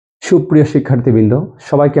সুপ্রিয় শিক্ষার্থীবৃন্দ,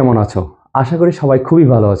 সবাই কেমন আছো? আশা করি সবাই খুবই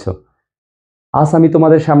ভালো আছো। আজ আমি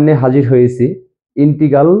তোমাদের সামনে হাজির হয়েছি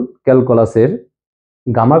ইন্টিগ্রাল ক্যালকুলাসের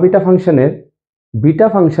গামা বিটা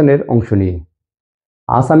ফাংশনের অংশ নিয়ে।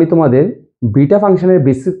 আজ আমি তোমাদের বিটা ফাংশনের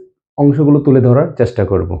বেসিক অংশগুলো তুলে ধরার চেষ্টা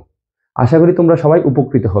করব। আশা করি তোমরা সবাই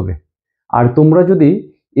উপকৃত হবে। আর তোমরা যদি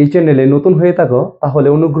এই চ্যানেলে নতুন হয়ে থাকো তাহলে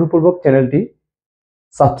অনুগ্রহপূর্বক চ্যানেলটি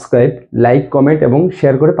সাবস্ক্রাইব, লাইক, কমেন্ট এবং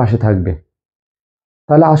শেয়ার করে পাশে থাকবে।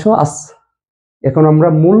 তাহলে আসো এখন আমরা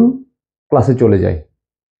মূল ক্লাসে চলে যাই।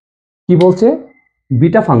 কি বলছে?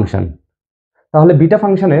 Beta function. তাহলে বিটা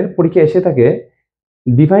ফাংশনের পরীক্ষা এসে থাকে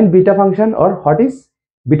define beta function or what is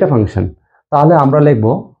beta function. তাহলে আমরা লিখব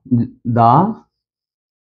দা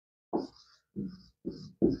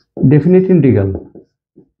definite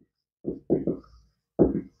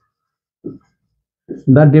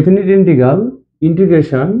integral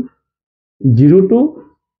integration 0 to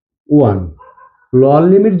 1 lower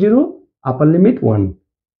limit 0 upper limit 1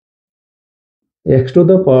 x to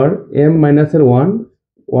the power m minus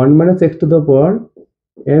 1 minus x to the power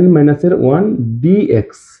n minus 1 dx,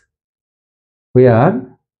 where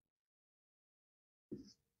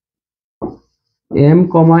m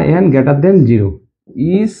comma n greater than 0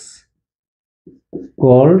 is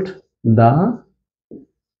called the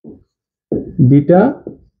beta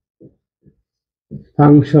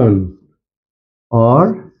function or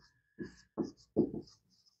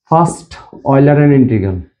first Eulerian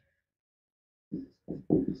integral.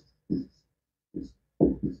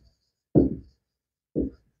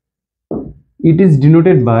 It is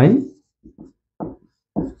denoted by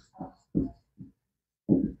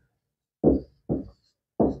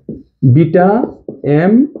beta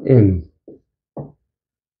mn.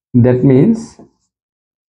 That means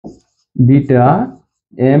beta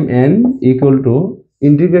mn equal to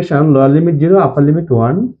integration lower limit 0 upper limit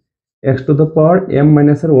 1 x to the power m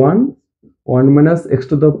minus 1 minus x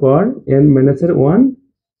to the power n minus 1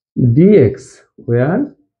 dx, where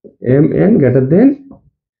mn greater than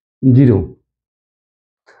 0.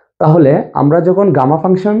 তাহলে আমরা যখন gamma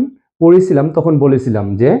function পড়েছিলাম তখন বলেছিলাম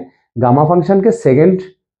যে gamma ফাংশনকে second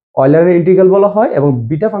Eulerian integral বলা হয় এবং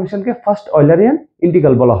বিটা ফাংশনকে ফার্স্ট অয়লারিয়ান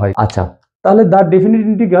ইন্টিগ্রাল বলা হয়। আচ্ছা, তাহলে the definite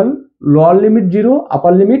integral lower limit 0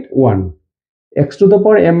 upper limit 1 x to the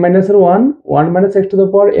power m minus 1 minus x to the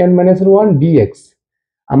power n minus 1 dx।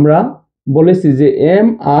 আমরা বলেছি যে m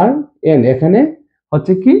আর n এখানে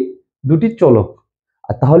হচ্ছে কি দুটি চলক,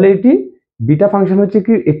 আর তাহলে এটি বিটা ফাংশন হচ্ছে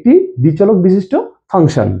কি একটি দ্বিচলক বিশিষ্ট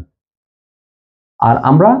ফাংশন। আর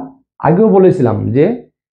আমরা আগেও বলেছিলাম যে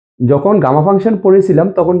যখন গামা ফাংশন পড়েছিলাম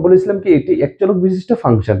তখন বলেছিলাম কি এটি একচলক বিশিষ্ট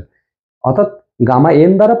ফাংশন, অর্থাৎ গামা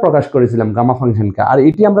এন দ্বারা প্রকাশ করেছিলাম গামা ফাংশনকে। আর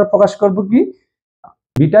এটি আমরা প্রকাশ করব কি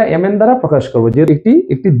বিটা এম এন দ্বারা প্রকাশ করব, যেহেতু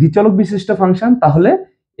একটি দ্বিচলক বিশিষ্ট ফাংশন। তাহলে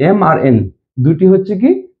এম আর এন দুটি হচ্ছে কি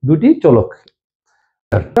দুটি চলক।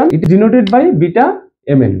 It is denoted by beta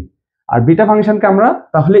M N. R beta ফাংশনকে আমরা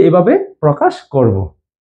তাহলে এভাবে প্রকাশ করব।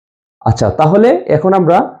 আচ্ছা, তাহলে এখন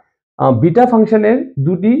আমরা বিটা ফাংশনের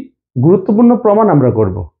দুটি গুরুত্বপূর্ণ প্রমাণ আমরা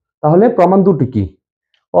করব। তাহলে প্রমাণ দুটি কি?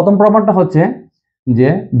 প্রথম প্রমাণটা হচ্ছে যে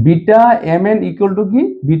beta M N equal to কি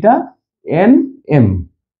বিটা এন এম,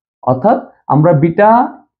 অর্থাৎ আমরা বিটা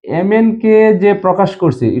এম এন কে যে প্রকাশ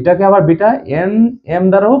করছি এটাকে আবার বিটা এন এম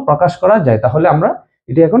দ্বারাও প্রকাশ করা যায়। তাহলে আমরা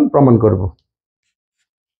এটি এখন প্রমাণ করব।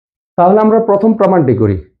 তাহলে আমরা প্রথম প্রমাণটি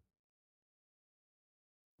করি,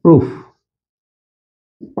 proof.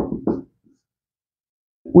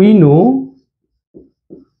 We know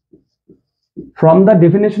from the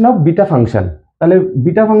definition of beta function। তাহলে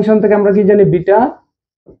বিটা ফাংশন থেকে আমরা কি জানি? Beta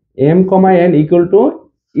m, n equal to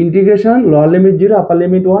integration lower limit 0 upper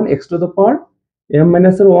limit 1 x to the power m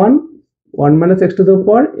minus 1 minus x to the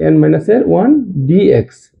power n minus 1 dx,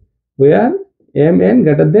 where m n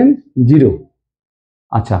greater than 0।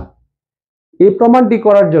 আচ্ছা, এই প্রমাণটি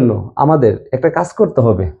করার জন্য আমাদের একটা কাজ করতে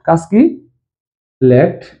হবে। কাজ কি?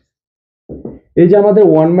 লেট এই যে আমাদের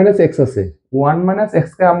 1 minus x আছে, 1 minus x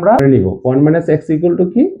কে আমরা নিব 1 minus x equal to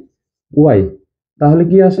কি y। তাহলে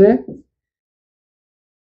কি আসে?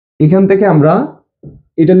 এখান থেকে আমরা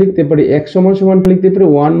এটা লিখতে পারি x সমান সমান লিখতে পারি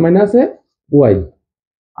 1 minus y।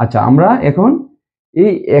 আচ্ছা, আমরা এখন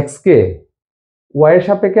এই x কে y এর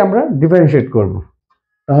সাপেক্ষে আমরা ডিফারেন্সিয়েট করব।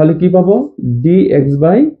 তাহলে কি পাবো? dx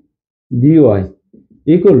by dy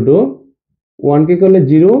equal to 1 কে করলে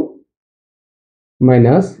 0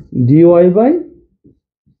 minus dy by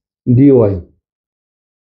dy।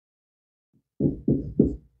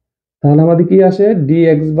 তাহলে আমাদের কি আসে?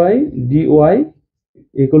 dx by dy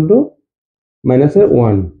equal to minus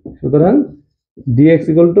 1। সুতরাং dx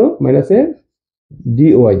equal to minus dy।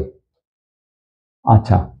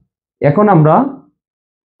 আচ্ছা, এখন আমরা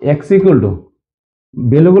x equal to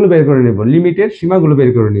ভ্যালুগুলো বের করে নিব, লিমিটের সীমাগুলো বের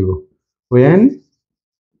করে নিব। when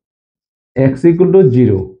x equal to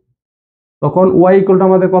 0 তখন y equal to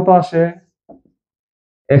আমাদের কত আসে,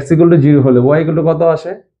 x equal to 0 হলে y equal to কত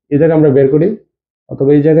আসে, এই জায়গায় আমরা বের করি,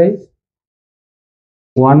 অথবা এই জায়গায়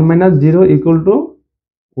 1 minus 0 equal to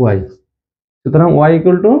y, সুতরাং y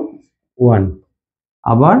equal to 1।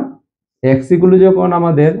 আবার x equal to যখন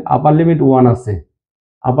আমাদের আপার লিমিট 1 আছে,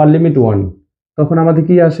 আপার লিমিট 1, তখন আমাদের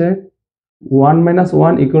কি আসে 1 minus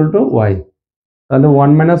 1 equal to y, তাহলে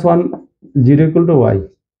 1 minus 1 0 equal to y,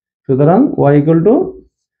 সুতরাং y equal to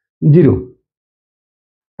 0।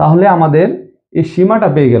 তাহলে আমাদের এই সীমাটা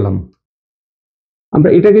পেয়ে গেলাম। আমরা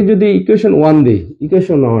এটাকে যদি ইকুয়েশন 1 দিই,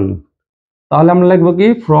 ইকুয়েশন 1, তাহলে আমরা লিখব কি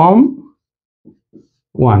from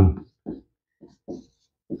 1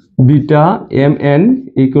 beta mn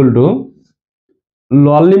equal to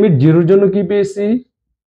lower limit 0 এর জন্য কি পেয়েছি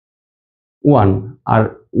 1, আর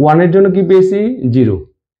 1 এর জন্য কি পেয়েছি 0,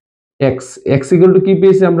 x ইকুয়াল টু কি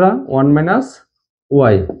পেয়েছি আমরা 1 মাইনাস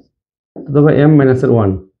y, অথবা m মাইনাস এর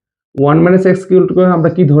 1, 1 মাইনাস x ইকুয়াল টু আমরা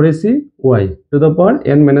কি ধরেছি y to the power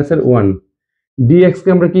n minus এর 1, dx কে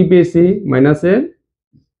আমরা কি পেয়েছি মাইনাস এর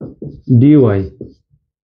dy।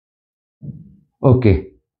 ওকে,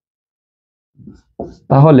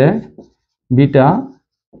 তাহলে বিটা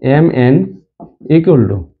mn ইকুয়াল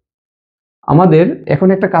টু, আমাদের এখন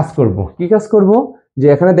একটা কাজ করব, কি কাজ করব, যে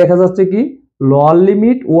এখানে দেখা যাচ্ছে কি লোয়ার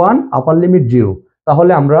লিমিট 1 আপার লিমিট 0,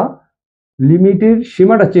 তাহলে আমরা লিমিটের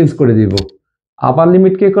সীমাটা চেঞ্জ করে দিব, আপার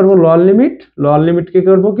লিমিট কে করব লোয়ার লিমিট কে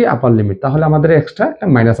করব কি আপার লিমিট, তাহলে আমাদের এক্সট্রা একটা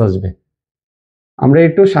মাইনাস আসবে। আমরা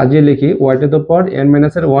একটু সাজিয়ে লিখি y to the power n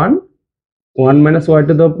minus এর 1, 1 minus y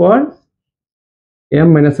to the power m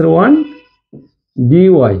minus এর 1 dy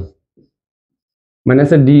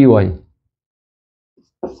মাইনাস এর dy,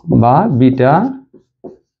 বা beta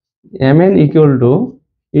mn equal to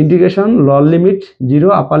integration lower limit 0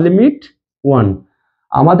 upper limit 1।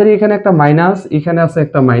 আমাদের এখানে একটা মাইনাস, এখানে আছে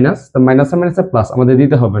একটা মাইনাস, তো মাইনাসে মাইনাসে প্লাস আমাদের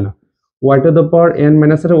দিতে হবে না, y to the power n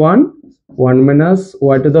minus এর 1, 1 minus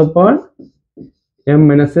y to the power m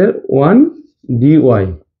minus এর 1 dy,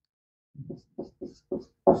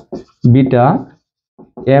 beta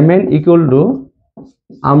mn equal to,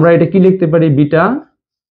 আমরা এটা কি লিখতে পারি বিটা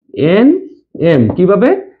n m, কিভাবে,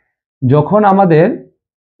 যখন আমাদের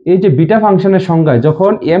এই যে বিটা ফাংশনের সংজ্ঞায়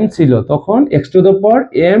যখন m ছিল তখন x to the power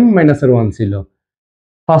m minus এর 1 ছিল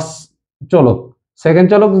ফার্স্ট চলক, সেকেন্ড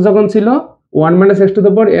চলক যখন ছিল 1 minus x to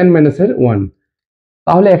the power n minus এর 1।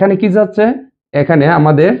 তাহলে এখানে কি যাচ্ছে, এখানে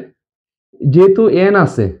আমাদের যেহেতু n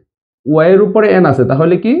আছে, y এর উপরে n আছে,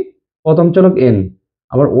 তাহলে কি প্রথম চলক n,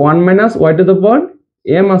 আবার 1 minus y to the power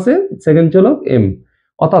m আছে, সেকেন্ড চলক m।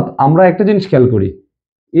 অর্থাৎ আমরা একটা জিনিস খেয়াল করি,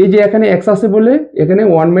 এই যে এখানে x আছে বলে এখানে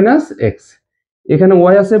 1 মাইনাস x, এখানে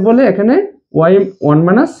y আছে বলে এখানে y 1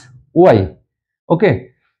 মাইনাস y। ওকে,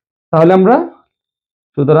 তাহলে আমরা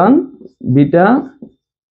সুতরাং beta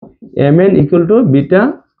mn equal to beta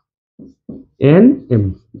nm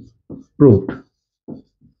proved.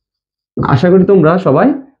 আশা করি তোমরা সবাই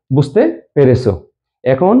বুঝতে পেরেছো।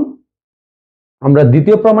 এখন আমরা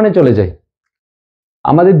দ্বিতীয় প্রমাণে চলে যাই।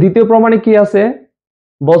 আমাদের দ্বিতীয় প্রমাণে কি আছে,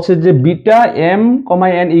 বলছে যে beta m,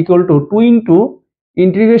 n equal to 2 into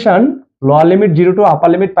integration lower limit 0 two upper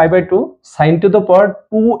limit pi by 2 sign to the power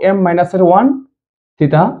 2m minus এর 1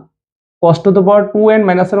 theta cos to the power 2n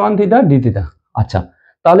minus এর 1 থিটা d থিটা। আচ্ছা,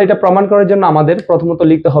 তাহলে এটা প্রমাণ করার জন্য আমাদের প্রথমত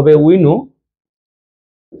লিখতে হবে we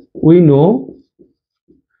know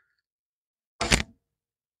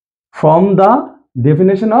from the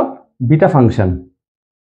definition of beta function,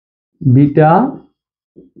 beta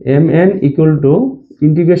mn equal to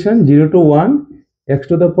integration 0 to 1 x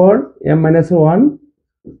to the power m minus 1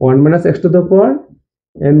 1 minus x to the power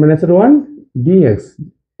n minus 1 dx।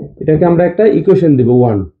 এটাকে আমরা একটা ইকুয়েশন দিব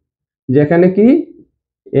 1, যেখানে কি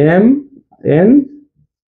m n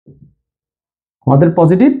আমাদের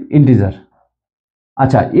positive integer.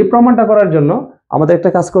 আচ্ছা, এই প্রমাণটা করার জন্য আমাদের একটা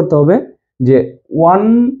কাজ করতে হবে, যে 1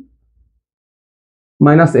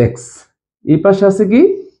 মাইনাস এক্স, এই পাশে আছে কি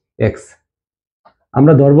এক্স,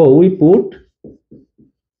 আমরা ধরবো we put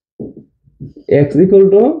x equal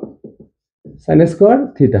to sine square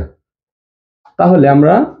theta. তাহলে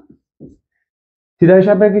আমরা থিটা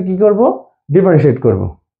হিসাবে কি করব, ডিফারেন্সিয়েট করব।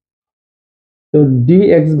 তো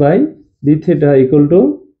dx by D theta equal to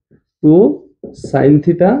 2 sine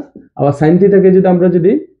theta, আবার সাইন থিটাকে যদি আমরা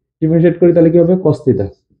ডিফারেন্সিয়েট করি তাহলে কি হবে cos থিটা।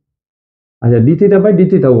 আচ্ছা, D theta by D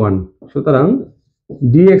theta 1, সুতরাং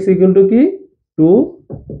dx ইকুয়াল টু কি 2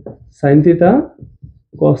 sin theta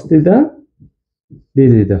cos theta d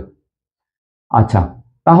theta. আচ্ছা,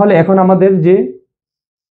 তাহলে এখন আমাদের যে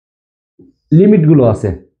লিমিটগুলো আছে,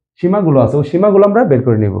 সীমাগুলো আছে, ওই সীমাগুলো আমরা বের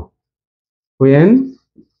করে নেব। when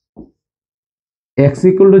x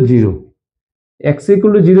equal to 0, x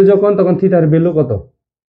equal to 0 যখন, তখন থিটার ভ্যালু কত?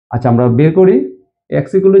 আচ্ছা আমরা বের করি। x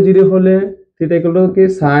equal to 0 হলে থিটা ইকুয়াল টু কি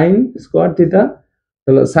sin স্কয়ার থিটা,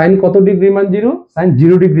 তাহলে sin কত ডিগ্রি মান 0? sin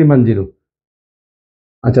 0 ডিগ্রি মান 0।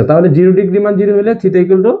 আচ্ছা তাহলে 0 ডিগ্রি মান 0 হলে থিটা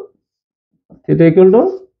ইকুয়াল টু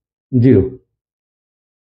 0।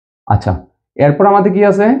 আচ্ছা এরপর আমাদের কি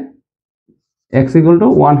আছে, x equal to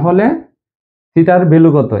 1 হলে থিটার ভ্যালু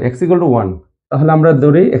কত? x equal to 1, তাহলে আমরা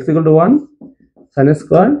ধরি x equal to 1 sin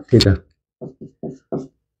square theta.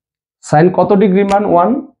 sin কত ডিগ্রি মান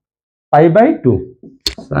 1? Pi by 2,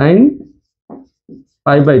 sin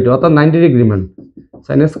pi by 2 অর্থাৎ 90 ডিগ্রি মান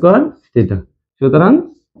sin স্কয়ার থিটা। সুতরাং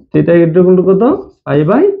থিটা ইকুয়াল টু কত? Pi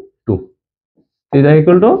by 2। Theta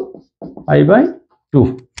equal to pi by 2।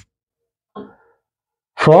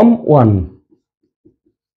 from 1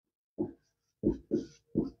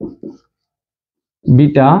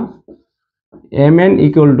 beta mn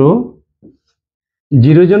equal to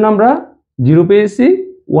 0 এর জন্য আমরা 0 পেয়েছি,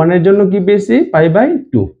 1 এর জন্য কি পেয়েছি? Pi by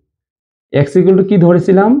 2। x equal to কি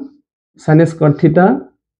ধরেছিলাম? sin square theta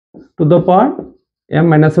to the power m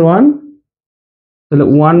minus 1, তাহলে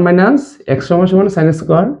 1 মাইনাস x সমান sin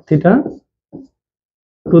square theta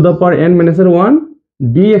to the power n minus 1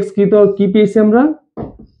 dx কি পেয়েছি আমরা?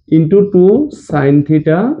 Into 2 sin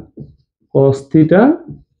theta cos theta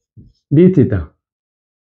d theta.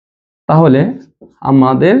 তাহলে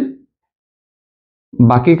আমাদের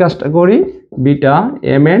বাকি কাজটা করি, beta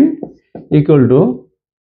mn equal to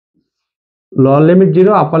lower limit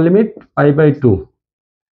 0 upper limit pi by 2।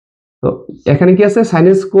 তো এখানে কি আছে? sin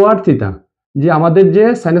স্কয়ার থিটা, যে আমাদের যে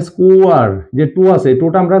sin স্কয়ার যে 2 আছে,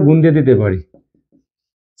 2টা আমরা গুণ দিয়ে দিতে পারি,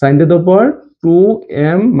 sin to the power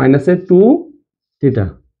 2m minus 2 theta.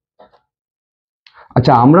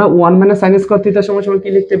 আচ্ছা আমরা 1 মাইনাস sin স্কয়ার থিটা সমান কি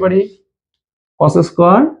লিখতে পারি? cos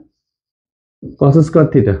square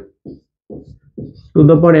theta to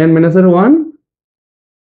the power n minus 1,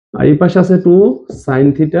 আর এই পাশে আছে 2 sin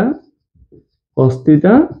theta cos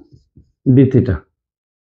theta d theta.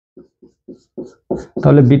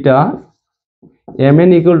 তাহলে beta mn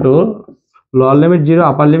equal to lower limit 0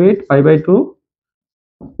 upper limit pi by 2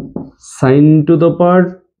 sin to the power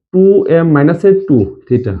 2m minus 2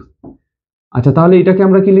 theta. আচ্ছা তাহলে এটাকে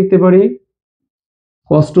আমরা কি লিখতে পারি?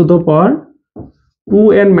 cos to the power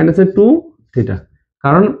 2n minus 2 theta,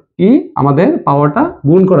 কারণ কি আমাদের পাওয়ারটা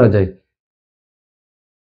গুণ করা যায়,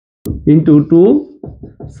 into 2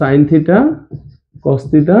 sin theta cos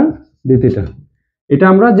theta d theta. এটা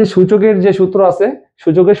আমরা যে সূচকের যে সূত্র আছে,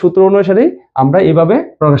 সূচকের সূত্র অনুসারে আমরা এইভাবে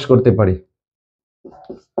প্রকাশ করতে পারি।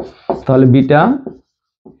 তাহলে beta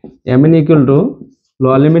mn equal to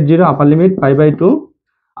lower limit 0 upper limit pi by 2।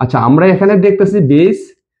 আচ্ছা আমরা এখানে দেখতেছি বেস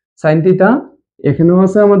sin থিটা, এখানেও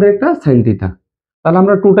আছে আমাদের একটা sin থিটা, তাহলে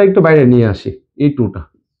আমরা 2টা একটু বাইরে নিয়ে আসি, এই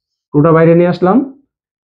 2টা বাইরে নিয়ে আসলাম।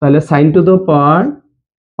 তাহলে sin টু দ্য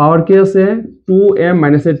পাওয়ার কি আছে? 2m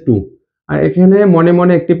মাইনাস 2, আর এখানে মনে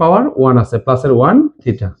মনে একটি পাওয়ার 1 আছে, প্লাসের 1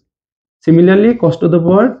 theta. Similarly cos to the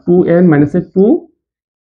power 2n minus 2,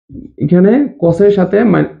 এখানে cos এর সাথে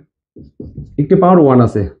একটি পাওয়ার 1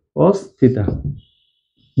 আছে, cos থিটা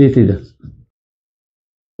d থিটা।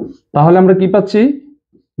 তাহলে আমরা কি পাচ্ছি?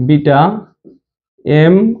 Beta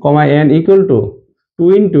m, n equal to 2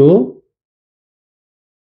 into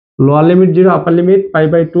lower limit 0 upper limit pi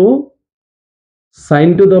by 2 sin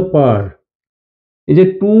to the power, এই যে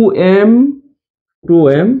 2m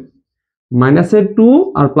মাইনাসের 2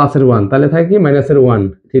 আর প্লাসের 1, তাহলে থাকে কি মাইনাসের 1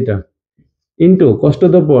 theta, into cos to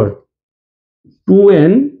the power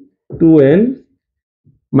 2n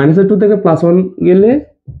মাইনাসের 2 থেকে প্লাস 1 গেলে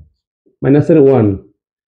মাইনাসের 1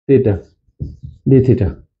 থিটা d থিটা।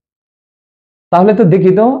 তাহলে তো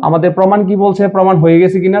দেখি তো আমাদের প্রমাণ কি বলছে, প্রমাণ হয়ে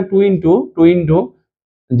গেছে কিনা। 2 ইন্টু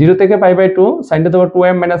 0 থেকে pi by 2 sin to the power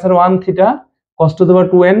 2m মাইনাসের 1 theta cos to the power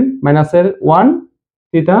 2n মাইনাসের 1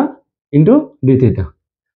 থিটা ইন্টু d থিটা।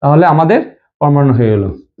 তাহলে আমাদের প্রমাণ হয়ে গেল,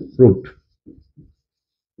 প্রুফড।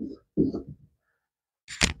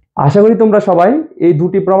 আশা করি তোমরা সবাই এই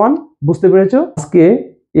দুটি প্রমাণ বুঝতে পেরেছো। আজকে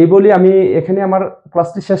এই বলি আমি এখানে আমার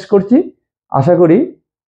ক্লাসটি শেষ করছি। আশা করি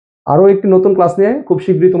আরো একটি নতুন ক্লাস নিয়ে খুব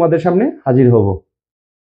শীঘ্রই তোমাদের সামনে হাজির হব।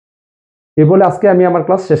 এই বলে আজকে আমি আমার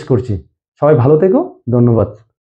ক্লাস শেষ করছি। সবাই ভালো থেকো, ধন্যবাদ।